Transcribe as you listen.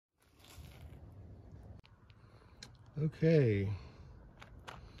Okay,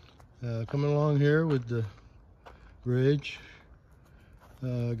 coming along here with the bridge.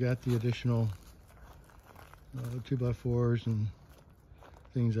 Got the additional 2x4s and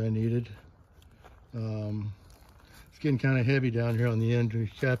things I needed. It's getting kind of heavy down here on the end.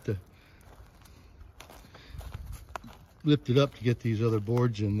 We got to lift it up to get these other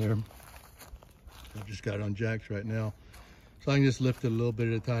boards in there. I've just got it on jacks right now, so I can just lift it a little bit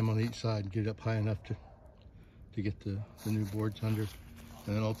at a time on each side and get it up high enough to get the new boards under,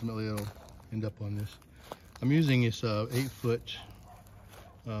 and then ultimately it'll end up on this. I'm using this 8-foot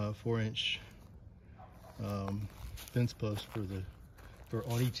 4-inch fence post for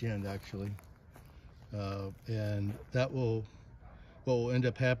on each end actually, and that what will end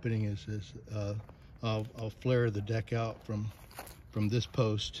up happening is I'll flare the deck out from this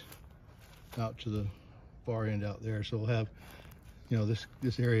post out to the far end out there, so we'll have, you know,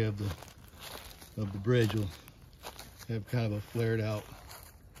 this area of the bridge will have kind of a flared out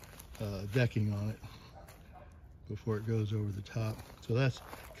decking on it before it goes over the top. So that's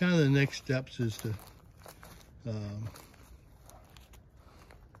kind of the next steps, is to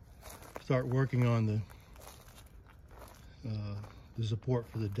start working on the support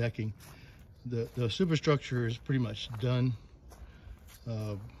for the decking. The superstructure is pretty much done,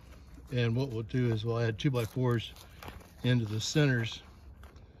 and what we'll do is we'll add 2x4s into the centers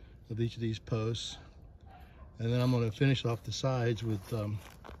of each of these posts, and then I'm going to finish off the sides with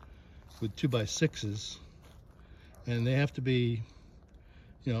 2x6s, and they have to be,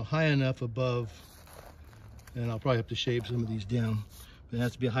 you know, high enough above, and I'll probably have to shave some of these down, but it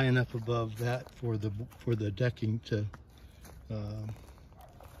has to be high enough above that for the decking to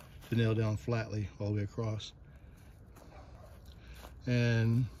nail down flatly all the way across.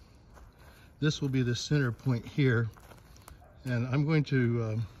 And this will be the center point here, and I'm going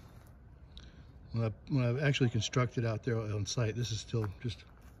to when I've actually constructed out there on site, this is still just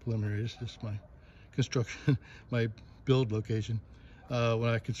preliminary, it's just my construction my build location. When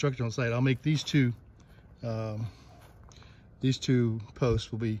I construct it on site, I'll make these two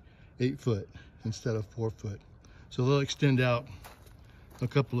posts will be 8 foot instead of 4 foot, so they'll extend out a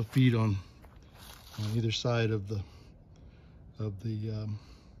couple of feet on either side of the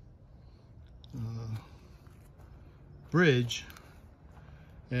bridge,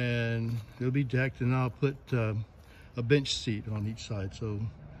 and it'll be decked, and I'll put a bench seat on each side, so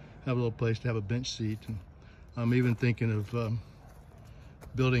have a little place to have a bench seat. And I'm even thinking of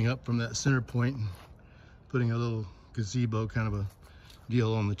building up from that center point and putting a little gazebo kind of a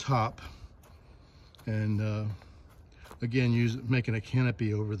deal on the top, and again making a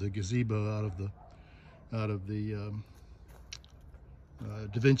canopy over the gazebo out of the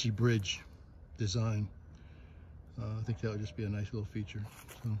Da Vinci bridge design. I think that would just be a nice little feature.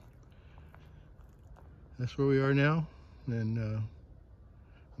 So that's where we are now, and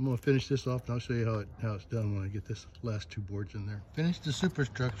I'm going to finish this off, and I'll show you how it's done when I get this last 2 boards in there. Finished the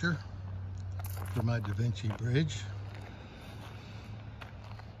superstructure for my Da Vinci bridge.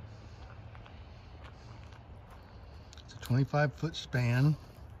 It's a 25-foot span.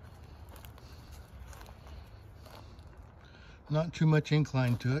 Not too much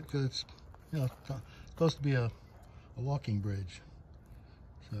incline to it, because it's, you know, it's supposed to be a walking bridge.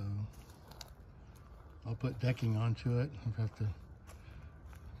 So I'll put decking onto it. I'll have to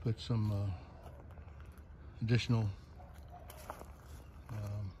put some additional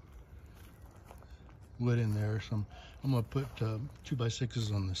wood in there. I'm going to put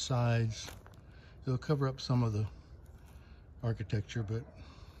 2x6s on the sides. It'll cover up some of the architecture, but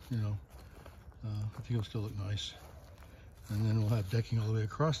you know, I think it'll still look nice. And then we'll have decking all the way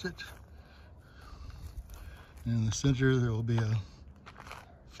across it. And in the center there will be a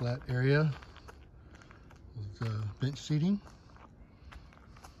flat area with bench seating.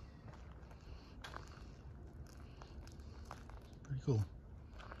 Pretty cool.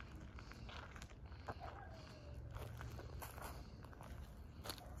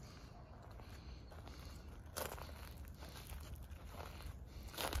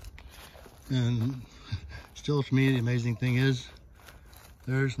 And still, to me, the amazing thing is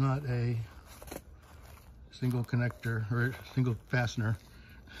there's not a single connector or a single fastener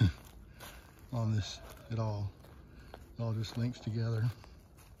on this at all. It all just links together.